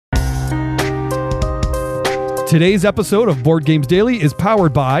Today's episode of Board Games Daily is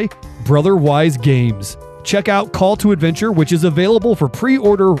powered by Brotherwise Games. Check out Call to Adventure, which is available for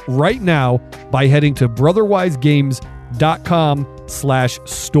pre-order right now by heading to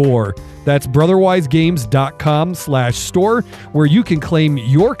brotherwisegames.com/store. That's brotherwisegames.com/store, where you can claim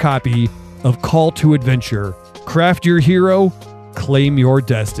your copy of Call to Adventure. Craft your hero, claim your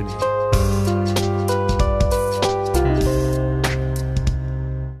destiny.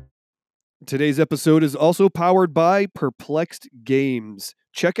 Today's episode is also powered by Perplexed Games.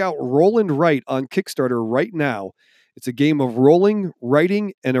 Check out Roll and Write on Kickstarter right now. It's a game of rolling,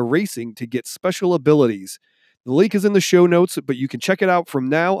 writing, and erasing to get special abilities. The link is in the show notes, but you can check it out from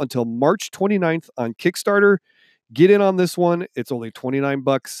now until March 29th on Kickstarter. Get in on this one. It's only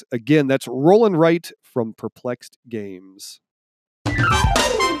 $29. Again, that's Roll and Write from Perplexed Games.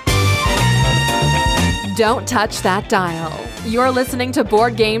 Don't touch that dial. You're listening to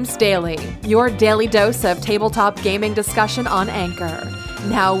Board Games Daily, your daily dose of tabletop gaming discussion on Anchor.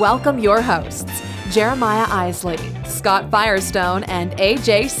 Now welcome your hosts, Jeremiah Isley, Scott Firestone, and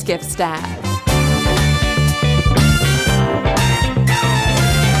AJ Skifstad.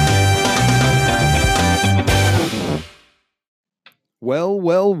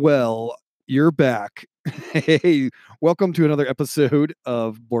 Well, you're back. Hey, welcome to another episode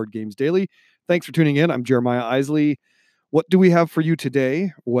of Board Games Daily. Thanks for tuning in. I'm Jeremiah Isley. What do we have for you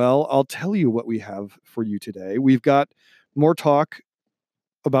today? Well, I'll tell you what we have for you today. We've got more talk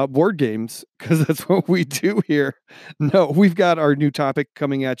about board games because that's what we do here. No, we've got our new topic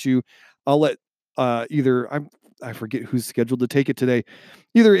coming at you. I'll let I forget who's scheduled to take it today.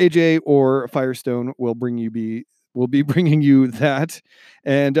 Either AJ or Firestone will be bringing you that.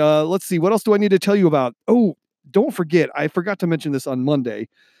 And let's see, what else do I need to tell you about? Oh, don't forget, I forgot to mention this on Monday,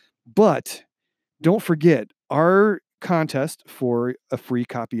 but don't forget, our contest for a free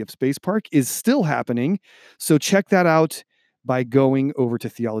copy of Space Park is still happening. So check that out by going over to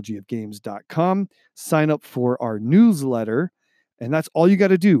theologyofgames.com, sign up for our newsletter, and that's all you got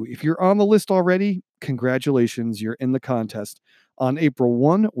to do. If you're on the list already, congratulations, you're in the contest. On April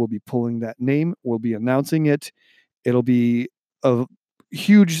 1, we'll be pulling that name. We'll be announcing it. It'll be a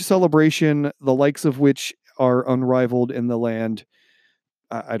huge celebration, the likes of which are unrivaled in the land.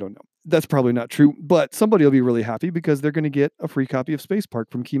 I don't know. That's probably not true, but somebody will be really happy because they're going to get a free copy of Space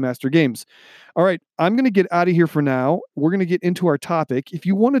Park from Keymaster Games. All right, I'm going to get out of here for now. We're going to get into our topic. If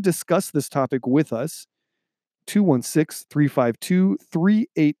you want to discuss this topic with us,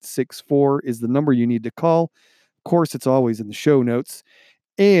 216-352-3864 is the number you need to call. Of course, it's always in the show notes.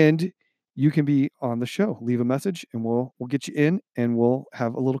 And you can be on the show. Leave a message and we'll get you in and we'll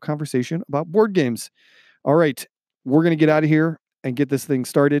have a little conversation about board games. All right, we're going to get out of here and get this thing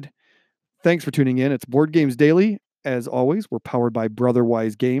started. Thanks for tuning in. It's Board Games Daily. As always, we're powered by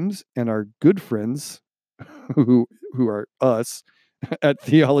Brotherwise Games and our good friends who are us at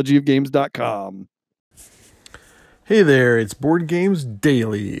theologyofgames.com. Hey there, it's Board Games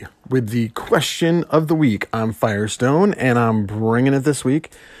Daily with the question of the week. I'm Firestone and I'm bringing it this week.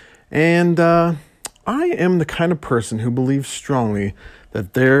 And I am the kind of person who believes strongly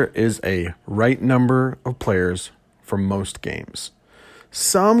that there is a right number of players for most games.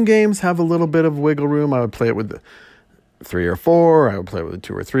 Some games have a little bit of wiggle room. I would play it with 3 or 4. I would play it with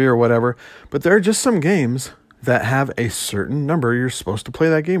 2 or 3 or whatever. But there are just some games that have a certain number you're supposed to play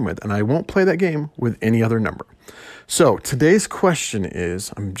that game with. And I won't play that game with any other number. So today's question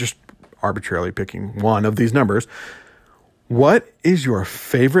is, I'm just arbitrarily picking one of these numbers. What is your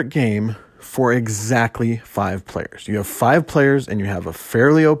favorite game for exactly 5 players? You have 5 players and you have a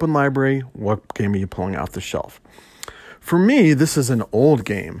fairly open library. What game are you pulling off the shelf? For me, this is an old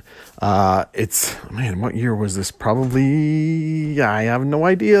game. What year was this? Probably, I have no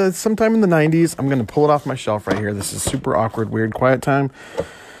idea. It's sometime in the 90s. I'm going to pull it off my shelf right here. This is super awkward, weird, quiet time.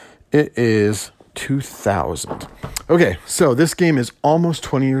 It is 2000. Okay, so this game is almost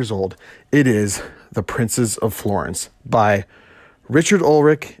 20 years old. It is The Princes of Florence by Richard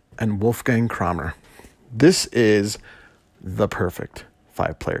Ulrich and Wolfgang Kramer. This is the perfect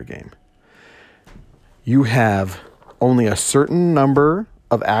 5-player game. You have only a certain number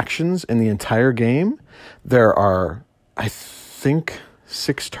of actions in the entire game. There are, I think,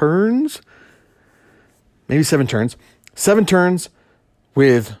 6 turns, maybe 7 turns. 7 turns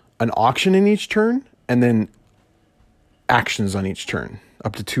with an auction in each turn, and then actions on each turn,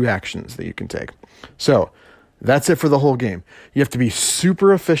 up to 2 actions that you can take. So that's it for the whole game. You have to be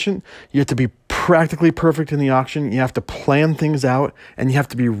super efficient. You have to be practically perfect in the auction. You have to plan things out, and you have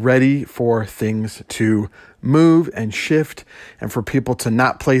to be ready for things to move and shift, and for people to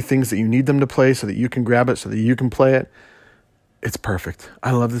not play things that you need them to play so that you can grab it, so that you can play it. It's perfect.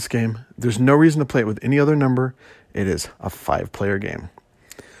 I love this game. There's no reason to play it with any other number. It is a 5-player game.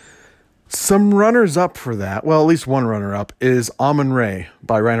 Some runners-up for that, well, at least one runner-up, is Amun-Re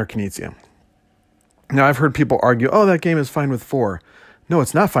by Reiner Knizia. Now, I've heard people argue, oh, that game is fine with 4. No,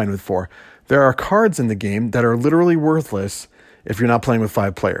 it's not fine with 4. There are cards in the game that are literally worthless if you're not playing with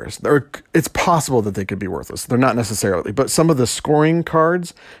 5 players. It's possible that they could be worthless. They're not necessarily. But some of the scoring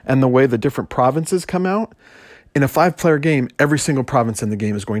cards and the way the different provinces come out, in a 5-player game, every single province in the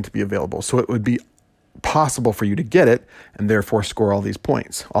game is going to be available. So it would be possible for you to get it and therefore score all these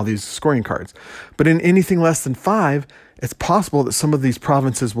points, all these scoring cards. But in anything less than 5, it's possible that some of these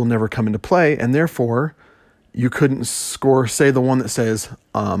provinces will never come into play, and therefore you couldn't score, say, the one that says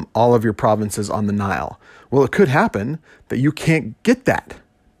all of your provinces on the Nile. Well, it could happen that you can't get that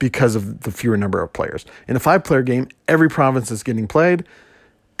because of the fewer number of players. In a 5-player game, every province is getting played,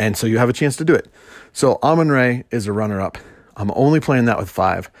 and so you have a chance to do it. So Amun-Re is a runner-up. I'm only playing that with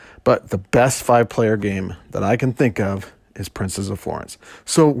 5, but the best 5-player game that I can think of is Princes of Florence.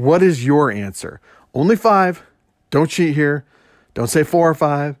 So what is your answer? Only 5. Don't cheat here. Don't say 4 or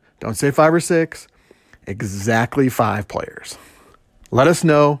 5. Don't say 5 or 6. Exactly 5 players. Let us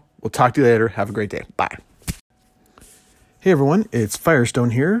know. We'll talk to you later. Have a great day. Bye. Hey everyone, it's Firestone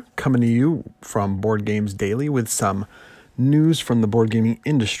here, coming to you from Board Games Daily with some news from the board gaming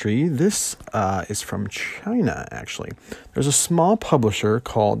industry. This is from China, actually. There's a small publisher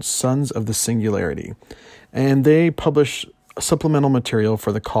called Sons of the Singularity, and they publish supplemental material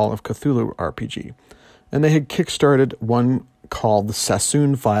for the Call of Cthulhu RPG. And they had kickstarted one called the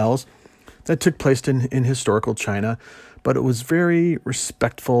Sassoon Files that took place in historical China, but it was very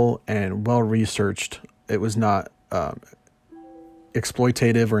respectful and well-researched. It was not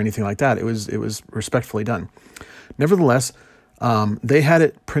exploitative or anything like that. It was respectfully done. Nevertheless, they had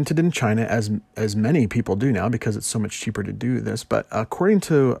it printed in China, as many people do now because it's so much cheaper to do this. But according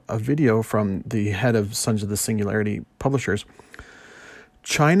to a video from the head of Sons of the Singularity publishers,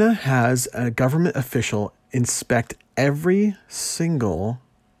 China has a government official inspect every single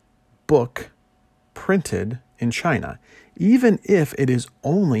book printed in China, even if it is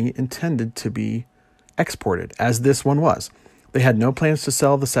only intended to be exported, as this one was. They had no plans to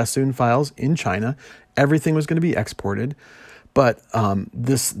sell the Sassoon Files in China. Everything was going to be exported. But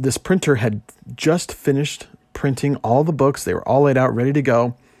this printer had just finished printing all the books. They were all laid out, ready to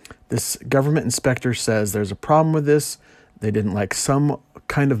go. This government inspector says there's a problem with this. They didn't like some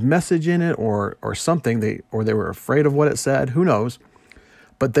kind of message in it or something. They were afraid of what it said. Who knows?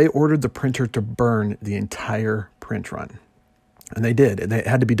 But they ordered the printer to burn the entire print run. And they did. And it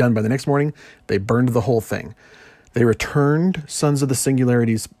had to be done by the next morning. They burned the whole thing. They returned Sons of the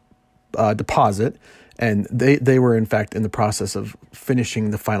Singularity's deposit, and they were, in fact, in the process of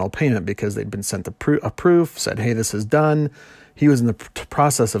finishing the final payment because they'd been sent a proof, said, hey, this is done. He was in the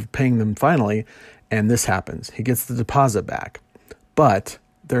process of paying them finally, and this happens. He gets the deposit back. But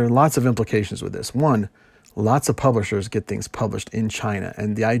there are lots of implications with this. One, lots of publishers get things published in China,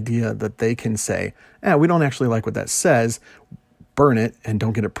 and the idea that they can say, we don't actually like what that says, burn it, and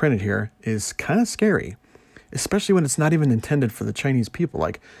don't get it printed here is kind of scary. Especially when it's not even intended for the Chinese people.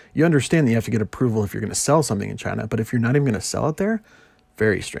 Like, you understand that you have to get approval if you're going to sell something in China, but if you're not even going to sell it there,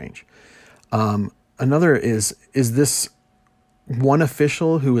 very strange. Another is this one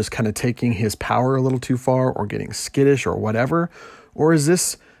official who is kind of taking his power a little too far or getting skittish or whatever? Or is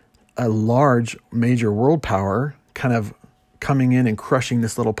this a large major world power kind of coming in and crushing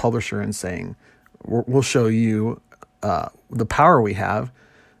this little publisher and saying, we'll show you the power we have?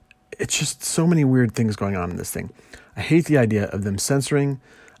 It's just so many weird things going on in this thing. I hate the idea of them censoring.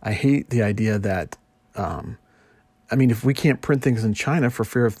 I hate the idea that, if we can't print things in China for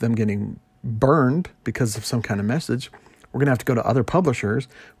fear of them getting burned because of some kind of message, we're going to have to go to other publishers,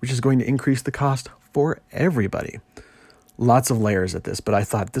 which is going to increase the cost for everybody. Lots of layers at this, but I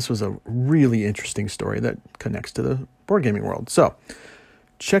thought this was a really interesting story that connects to the board gaming world. So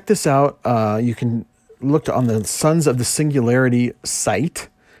check this out. You can look on the Sons of the Singularity site.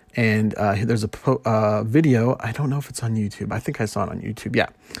 And there's a video, I don't know if it's on YouTube. I think I saw it on YouTube,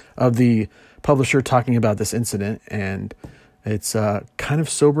 of the publisher talking about this incident. And it's kind of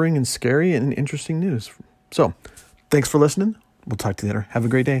sobering and scary and interesting news. So, thanks for listening. We'll talk to you later. Have a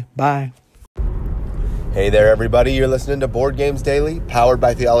great day. Bye. Hey there, everybody. You're listening to Board Games Daily, powered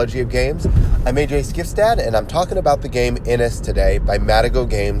by Theology of Games. I'm AJ Skifstad, and I'm talking about the game Innis today by Madigo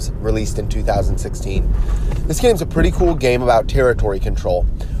Games, released in 2016. This game's a pretty cool game about territory control.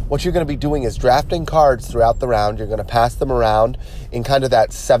 What you're going to be doing is drafting cards throughout the round. You're going to pass them around in kind of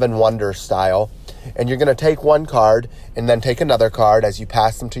that Seven Wonders style. And you're going to take one card and then take another card as you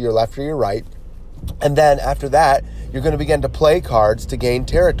pass them to your left or your right. And then after that, you're going to begin to play cards to gain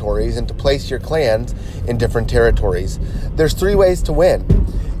territories and to place your clans in different territories. There's 3 ways to win.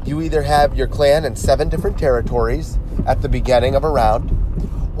 You either have your clan in 7 different territories at the beginning of a round,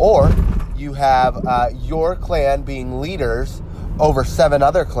 or you have your clan being leaders over 7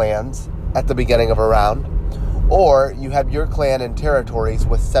 other clans at the beginning of a round, or you have your clan in territories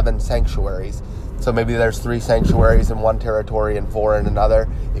with 7 sanctuaries. So maybe there's 3 sanctuaries in one territory and 4 in another.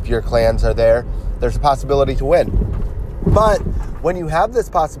 If your clans are there, there's a possibility to win. But when you have this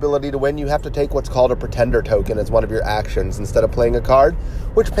possibility to win, you have to take what's called a pretender token as one of your actions instead of playing a card,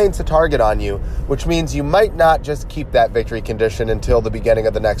 which paints a target on you, which means you might not just keep that victory condition until the beginning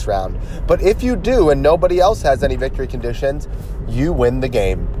of the next round. But if you do and nobody else has any victory conditions, you win the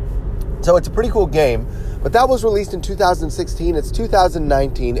game. So it's a pretty cool game, but that was released in 2016. It's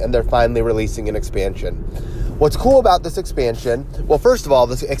 2019, and they're finally releasing an expansion. What's cool about this expansion, well, first of all,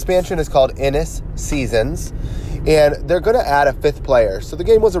 this expansion is called Innis Seasons, and they're going to add a 5th player. So the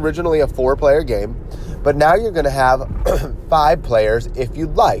game was originally a 4-player game, but now you're going to have 5 players if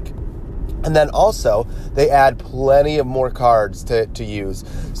you'd like. And then also, they add plenty of more cards to use.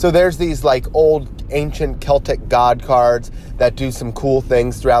 So there's these like old ancient Celtic god cards that do some cool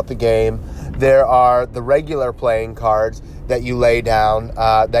things throughout the game. There are the regular playing cards that you lay down,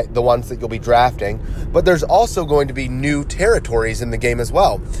 the ones that you'll be drafting. But there's also going to be new territories in the game as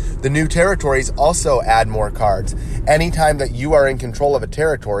well. The new territories also add more cards. Anytime that you are in control of a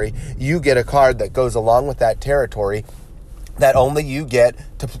territory, you get a card that goes along with that territory that only you get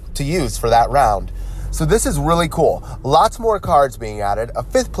to use for that round. So this is really cool. Lots more cards being added, a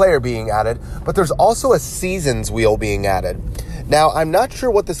 5th player being added, but there's also a seasons wheel being added. Now, I'm not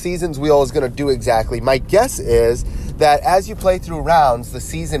sure what the seasons wheel is going to do exactly. My guess is that as you play through rounds, the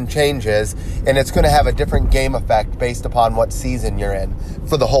season changes, and it's going to have a different game effect based upon what season you're in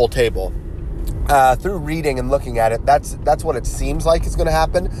for the whole table. Through reading and looking at it, that's what it seems like is going to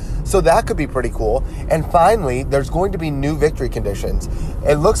happen. So that could be pretty cool. And finally, there's going to be new victory conditions.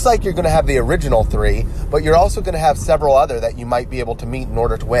 It looks like you're going to have the original 3, but you're also going to have several other that you might be able to meet in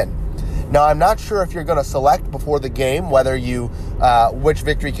order to win. Now, I'm not sure if you're going to select before the game whether you which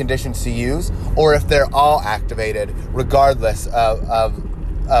victory conditions to use, or if they're all activated regardless of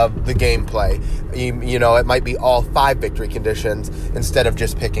the gameplay. You know, it might be all 5 victory conditions instead of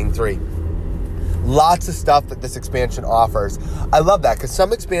just picking 3. Lots of stuff that this expansion offers. I love that because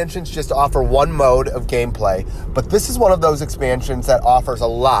some expansions just offer one mode of gameplay, but this is one of those expansions that offers a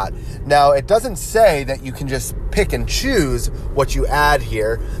lot. Now, it doesn't say that you can just pick and choose what you add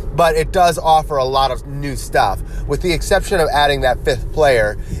here, but it does offer a lot of new stuff. With the exception of adding that 5th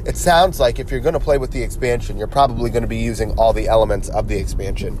player, it sounds like if you're going to play with the expansion, you're probably going to be using all the elements of the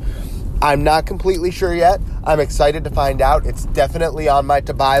expansion. I'm not completely sure yet. I'm excited to find out. It's definitely on my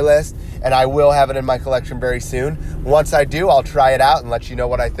to-buy list, and I will have it in my collection very soon. Once I do, I'll try it out and let you know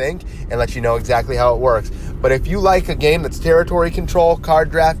what I think and let you know exactly how it works. But if you like a game that's territory control, card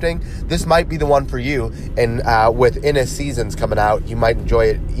drafting, this might be the one for you. And with Innis Seasons coming out, you might enjoy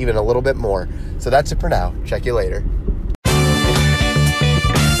it even a little bit more. So that's it for now. Check you later.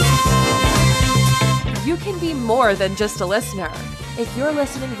 You can be more than just a listener. If you're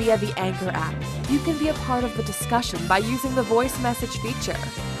listening via the Anchor app, you can be a part of the discussion by using the voice message feature.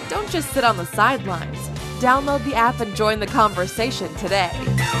 Don't just sit on the sidelines. Download the app and join the conversation today.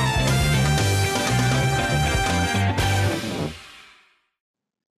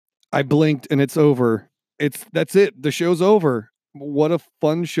 I blinked and it's over. That's it. The show's over. What a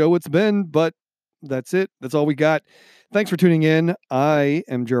fun show it's been, but that's it. That's all we got. Thanks for tuning in. I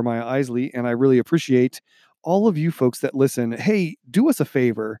am Jeremiah Isley, and I really appreciate all of you folks that listen. Hey, do us a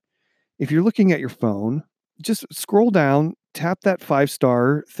favor. If you're looking at your phone, just scroll down, tap that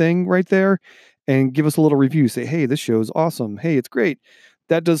 5-star thing right there, and give us a little review. Say, hey, this show is awesome. Hey, it's great.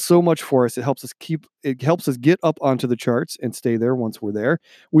 That does so much for us. It helps us get up onto the charts and stay there once we're there.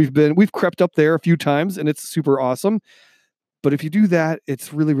 We've crept up there a few times, and it's super awesome. But if you do that,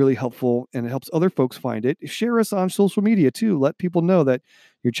 it's really, really helpful, and it helps other folks find it. Share us on social media too. Let people know that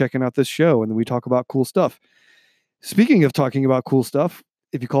you're checking out this show and we talk about cool stuff. Speaking of talking about cool stuff,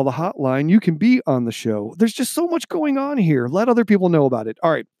 if you call the hotline, you can be on the show. There's just so much going on here. Let other people know about it. All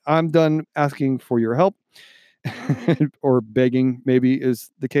right, I'm done asking for your help or begging, maybe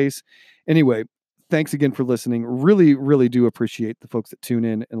is the case. Anyway, thanks again for listening. Really, really do appreciate the folks that tune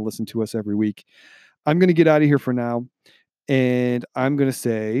in and listen to us every week. I'm going to get out of here for now. And I'm going to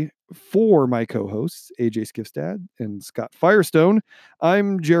say, for my co-hosts, AJ Skifstad and Scott Firestone,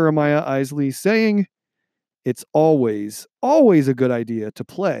 I'm Jeremiah Isley saying it's always, always a good idea to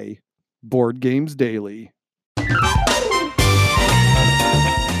play Board Games Daily.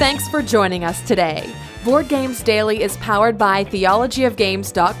 Thanks for joining us today. Board Games Daily is powered by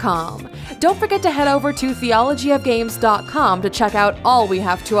theologyofgames.com. Don't forget to head over to theologyofgames.com to check out all we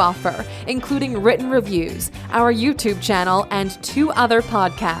have to offer, including written reviews, our YouTube channel, and 2 other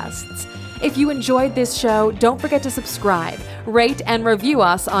podcasts. If you enjoyed this show, don't forget to subscribe, rate, and review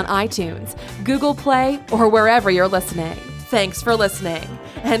us on iTunes, Google Play, or wherever you're listening. Thanks for listening,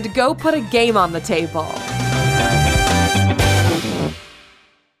 and go put a game on the table.